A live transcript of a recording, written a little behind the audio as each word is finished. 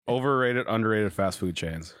Overrated, underrated fast food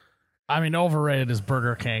chains. I mean, overrated is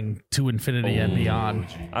Burger King to infinity and beyond.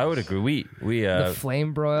 I would agree. We The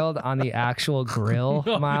flame broiled on the actual grill,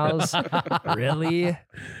 Miles. Really?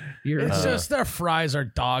 It's just their fries are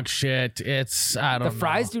dog shit. It's I don't know. The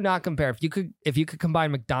fries do not compare. If you could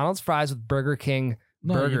combine McDonald's fries with Burger King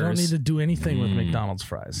burgers, you don't need to do anything with McDonald's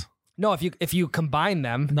fries. No, if you combine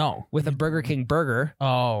them No. with a Burger King burger,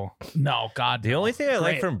 Oh no, God. the only thing I like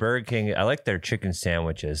Great. from Burger King, I like their chicken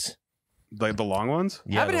sandwiches. Like the long ones?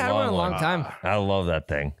 Yeah, haven't the had one in a long one. time. I love that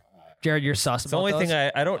thing. Jared, you're sus. It's the only thing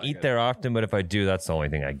I don't eat there often, but if I do, that's the only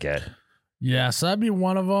thing I get. Yeah, so that'd be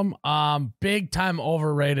one of them. Big time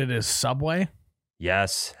overrated is Subway.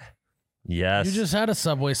 Yes. Yes. You just had a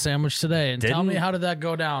Subway sandwich today, and tell me how did that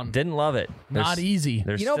go down? Didn't love it. Not easy.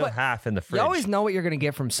 There's You know, still but half in the fridge. You always know what you're gonna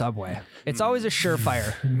get from Subway. It's always a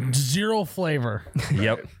surefire. Zero flavor.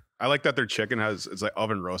 Yep. I like that their chicken it's like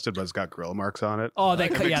oven roasted, but it's got grill marks on it. Oh, they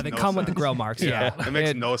It they makes no come with the sense. grill marks. Yeah, It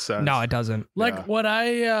makes no sense. No, it doesn't. Like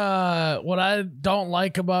Yeah. what I don't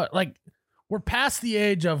like about we're past the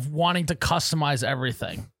age of wanting to customize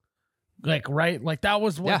everything. Like, right? Like that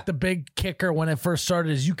was what the big kicker when it first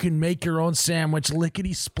started is you can make your own sandwich,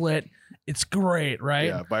 lickety split. It's great, right?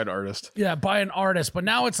 Yeah, by an artist. Yeah, by an artist. But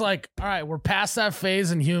now it's like, all right, we're past that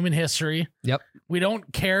phase in human history. Yep. We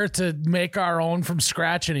don't care to make our own from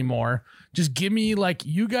scratch anymore. Just give me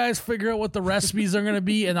you guys figure out what the recipes are going to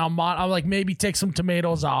be, and I'll like maybe take some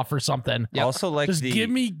tomatoes off or something. Yep. Also, like Just give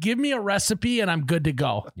me a recipe, and I'm good to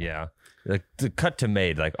go. Yeah. Like the cut to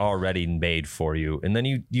made, like already made for you, and then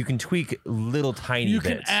you can tweak little tiny You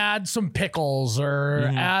bits. can add some pickles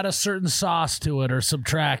or add a certain sauce to it or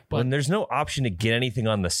subtract, but and there's no option to get anything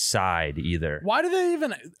on the side either. why do they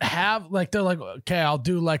even have they're like, okay, I'll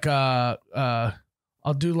do like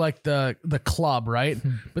the club, right?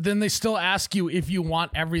 But then they still ask you if you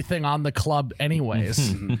want everything on the club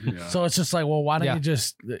anyways. Yeah. So it's just like, well, why don't Yeah. you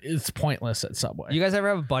just it's pointless at Subway. You guys ever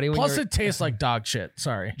have a buddy when Plus you were, it tastes like dog shit.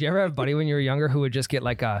 Sorry. did you ever have a buddy when you were younger who would just get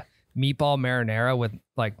like a meatball marinara with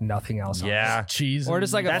like nothing else on it? Yeah. Cheese. Or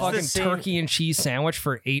just like a That's the fucking same- turkey and cheese sandwich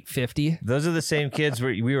for $8.50. Those are the same kids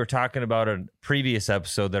we were talking about in a previous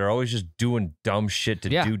episode that are always just doing dumb shit to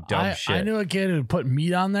Yeah. do dumb shit. I knew a kid who would put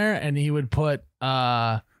meat on there and he would put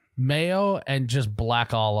mayo and just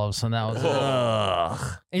black olives, and that was it. Ugh.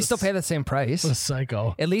 And you still pay the same price. A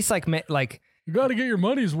psycho. At least like You got to get your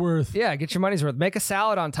money's worth. yeah, get your money's worth. Make a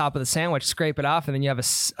salad on top of the sandwich, scrape it off, and then you have a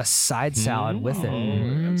side salad with it.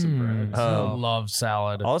 And some bread. I love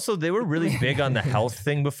salad. Also, they were really big on the health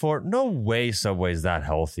thing before. No way Subway's that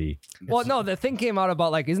healthy. Well, no, the thing came out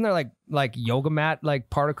about isn't there like yoga mat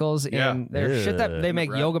particles Yeah. in their shit that they make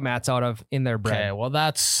bread. yoga mats out of in their bread? Okay, well,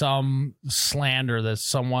 that's some slander that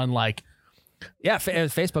someone Yeah, it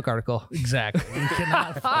was a Facebook article. exactly. You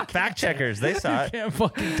cannot Fact checkers, they saw it. can't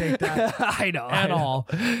fucking take that I know. at all.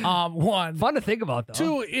 One. Fun to think about though.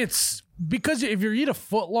 Two, it's because if you eat a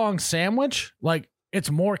foot long sandwich, it's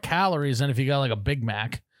more calories than if you got like a Big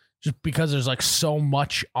Mac. Just because there's so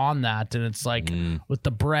much on that, and it's with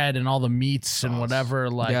the bread and all the meats and Sauce. whatever.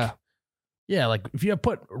 Yeah, if you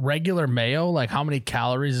put regular mayo, how many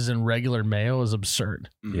calories is in regular mayo is absurd.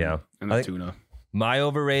 Mhm. Yeah. And I the think- tuna. My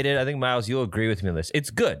overrated, I think, Miles, you'll agree with me on this. It's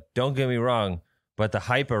good. Don't get me wrong. But the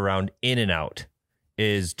hype around In-N-Out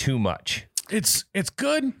is too much. It's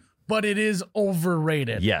good, but it is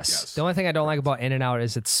overrated. Yes. The only thing I don't like about In-N-Out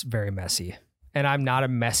is it's very messy, and I'm not a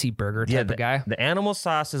messy burger type the of guy. The animal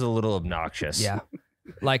sauce is a little obnoxious. Yeah,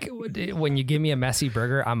 when you give me a messy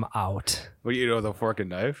burger, I'm out. What do you eat with a fork and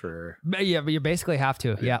knife or? But yeah, but you basically have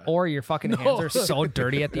to. Yeah, or your fucking hands are so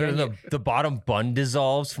dirty at the end. The bottom bun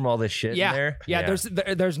dissolves from all this shit Yeah, in there. yeah.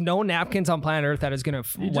 There's no napkins on planet Earth that is gonna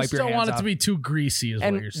You wipe just your don't hands want it off. to be too greasy, is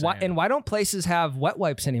what you're saying. Why don't places have wet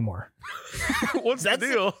wipes anymore? What's the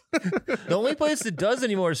deal? The only place that does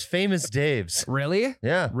anymore is Famous Dave's. Really?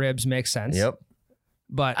 Yeah. Ribs makes sense. Yep.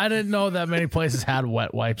 But I didn't know that many places had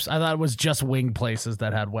wet wipes. I thought it was just wing places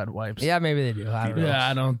that had wet wipes. yeah, maybe they do. I don't know. Yeah,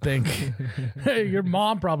 I don't think. Hey, your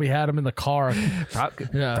mom probably had them in the car.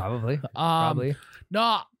 Yeah. Probably.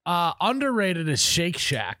 No, underrated is Shake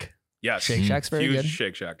Shack. Yes. Shake Shack's very Huge good.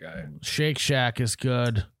 Shake Shack guy. Shake Shack is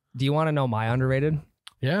good. Do you want to know my underrated?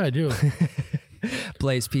 Yeah, I do.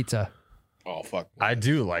 Blaze Pizza. Oh fuck. I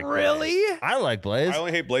do like Really? Blaze. I like Blaze. I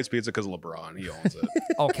only hate Blaze Pizza because LeBron. He owns it.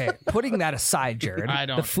 Okay, putting that aside, Jared. I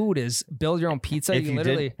don't- The food is build your own pizza. if You you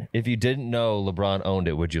literally. if you didn't know LeBron owned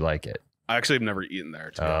it, would you like it? I actually have never eaten there.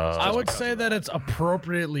 To be honest, I just would because say of that it's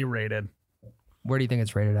appropriately rated. Where do you think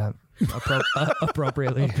it's rated at?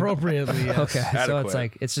 Appropriately. Appropriately, yes. Okay, so Adequate.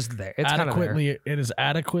 it's it's just there. It's kind of there. Adequately, it is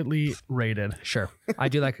adequately rated. Sure, I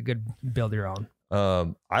do like a good build your own.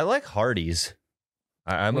 I like Hardee's.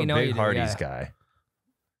 I'm We a know big you do, Hardee's yeah. guy.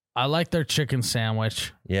 I like their chicken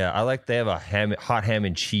sandwich. Yeah, I like they have a hot ham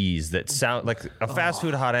and cheese that sound like a fast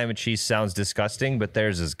food hot ham and cheese sounds disgusting, but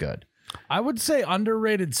theirs is good. I would say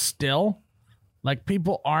underrated still, like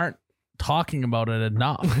people aren't talking about it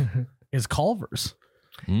enough, is Culver's.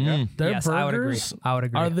 Their Yes, I would agree. burgers I would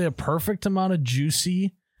agree. are the perfect amount of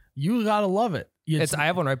juicy. You gotta love it. I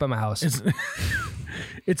have one right by my house.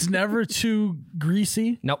 It's never too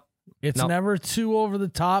greasy. Nope. It's Nope. never too over the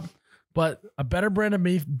top. But a better brand of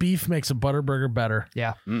beef makes a Butterburger better.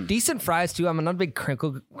 Yeah. Decent fries too. I'm not a big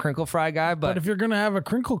crinkle fry guy, But but if you're gonna have a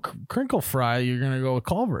crinkle fry, you're gonna go with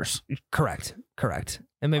Culver's. correct.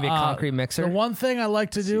 And maybe a concrete mixer. The one thing I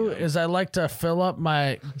like to do is I like to fill up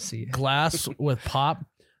my Let's see. glass with pop.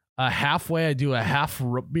 Halfway, I do a half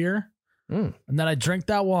root beer. And then I drink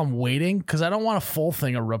that while I'm waiting because I don't want a full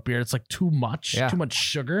thing of root beer. It's like too much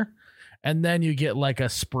sugar. And then you get like a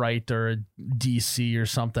Sprite or a DC or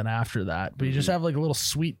something after that. But you just have like a little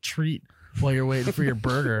sweet treat while you're waiting for your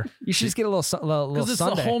burger. You should just get a little Because it's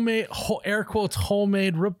sundae. the homemade, air quotes,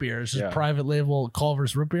 homemade root beer. It's just private label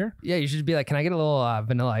Culver's root beer. Yeah, you should be like, can I get a little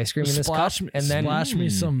vanilla ice cream in this cup? And then splash me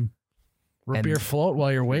some root beer float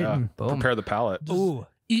while you're waiting. boom. Prepare the palate. Ooh,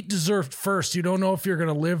 Eat dessert first. You don't know if you're going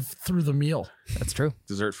to live through the meal. that's true.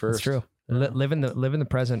 Dessert first. That's true. Live in the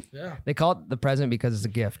present. Yeah. They call it the present because it's a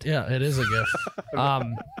gift. Yeah, it is a gift. I've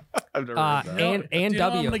never heard that. And Do you know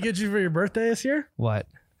what I'm W. going to get you for your birthday this year? What?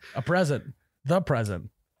 A present. The present.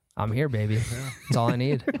 I'm here, baby. That's all I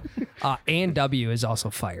need. And W is also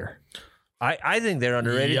fire. I think they're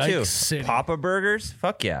underrated Yikes too. City. Papa Burgers,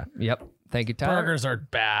 fuck yeah, Yep. Thank you, Tyler. Burgers are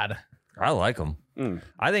bad. I like them.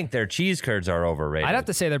 I think their cheese curds are overrated. I'd have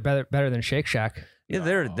to say they're better than Shake Shack. Yeah,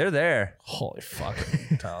 they're there. Holy fuck,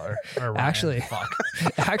 Tyler. Or Ryan, Actually. fuck.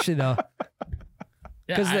 Actually, though,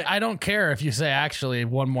 Yeah, 'Cause I don't care if you say actually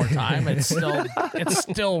one more time. It's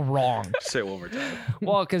still wrong. Say it one more time.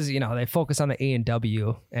 well, because they focus on the A and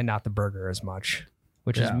W and not the burger as much,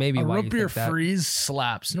 which is maybe a why root you beer think that. freeze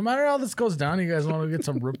slaps. No matter how this goes down, you guys want to get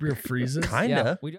some root beer freezes? Kinda. Yeah,